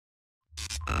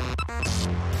So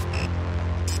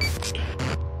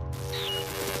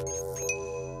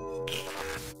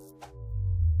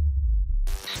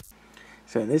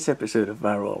in this episode of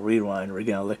Viral Rewind, we're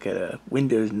going to look at a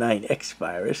Windows 9X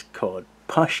virus called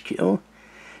PoshKill.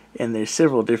 And there's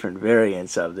several different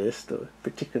variants of this. The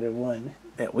particular one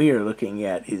that we are looking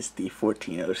at is the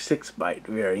 1406 byte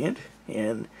variant.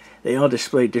 And they all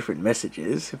display different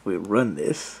messages. If we run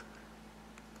this,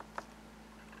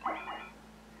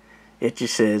 it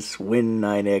just says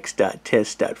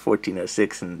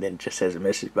Win9x.test.1406 and then just has a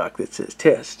message box that says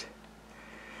test.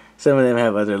 Some of them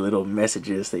have other little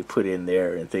messages they put in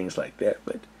there and things like that,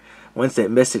 but once that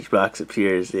message box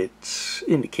appears, it's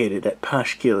indicated that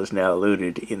PoshKill is now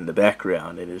loaded in the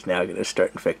background and is now going to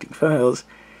start infecting files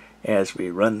as we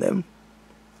run them.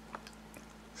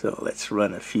 So let's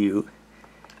run a few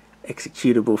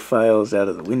executable files out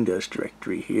of the Windows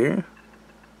directory here.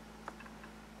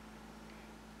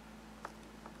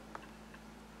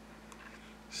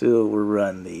 So we'll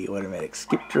run the automatic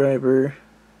skip driver.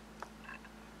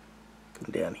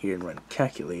 Come down here and run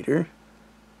calculator.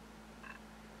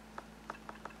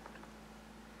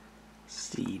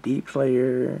 CD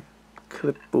player,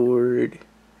 clipboard,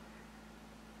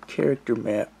 character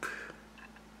map,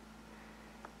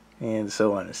 and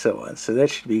so on and so on. So that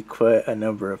should be quite a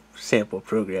number of sample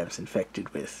programs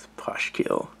infected with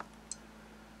PoshKill.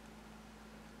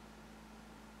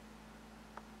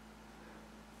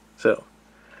 So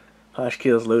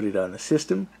PoshKill is loaded on the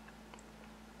system,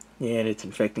 and it's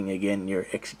infecting again your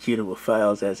executable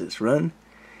files as it's run,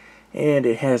 and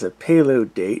it has a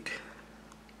payload date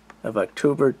of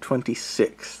October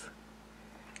 26th.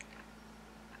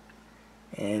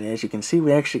 And as you can see,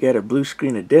 we actually got a blue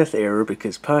screen of death error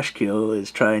because PoshKill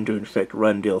is trying to infect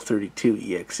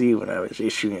rundil32exe when I was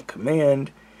issuing a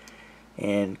command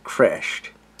and crashed.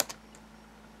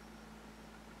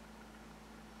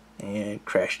 And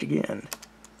crashed again.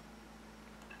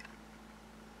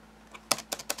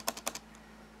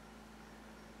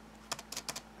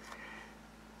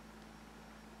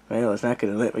 Well, it's not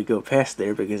going to let me go past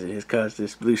there because it has caused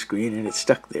this blue screen and it's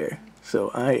stuck there. So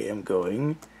I am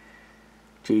going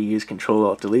to use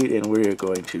Control-Alt-Delete and we're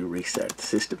going to restart the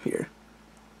system here.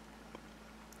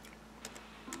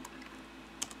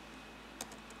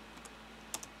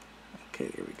 Okay,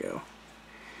 here we go.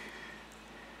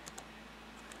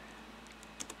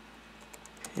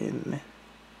 Pin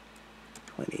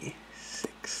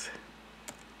 26.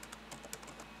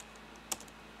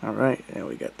 Alright, now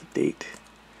we got the date.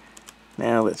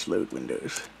 Now let's load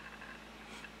Windows.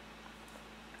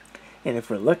 And if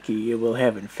we're lucky, it will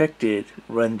have infected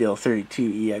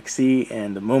rundil32exe,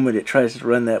 and the moment it tries to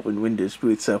run that when Windows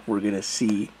boots up, we're going to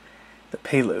see the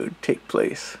payload take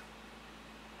place.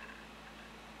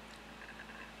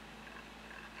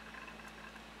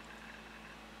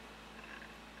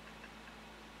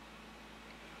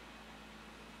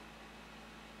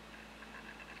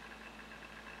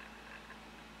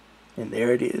 And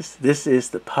there it is. This is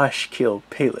the PoshKill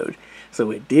payload. So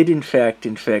it did in fact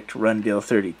infect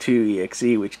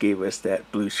rundil32exe, which gave us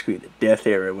that blue screen of death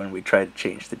error when we tried to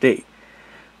change the date.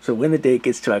 So when the date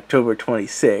gets to October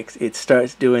 26th, it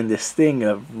starts doing this thing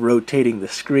of rotating the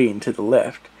screen to the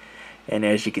left. And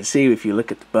as you can see, if you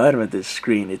look at the bottom of this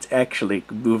screen, it's actually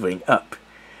moving up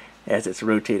as it's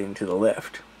rotating to the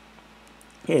left.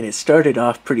 And it started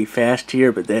off pretty fast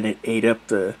here, but then it ate up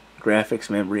the graphics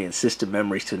memory and system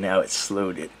memory, so now it's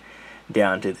slowed it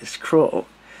down to this crawl.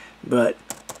 But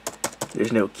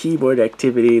there's no keyboard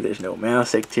activity, there's no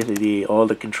mouse activity, all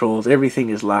the controls, everything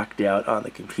is locked out on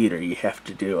the computer. You have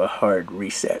to do a hard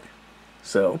reset.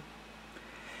 So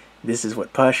this is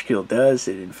what PoshKill does.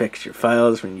 It infects your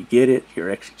files when you get it,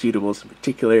 your executables in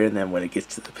particular, and then when it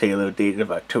gets to the payload date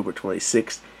of October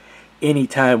 26th,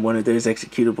 anytime one of those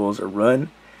executables are run,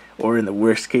 or in the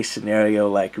worst case scenario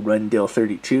like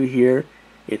rundil32 here,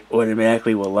 it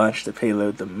automatically will launch the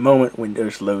payload the moment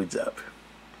Windows loads up.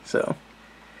 So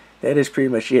that is pretty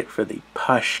much it for the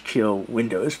PoshKill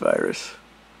Windows virus.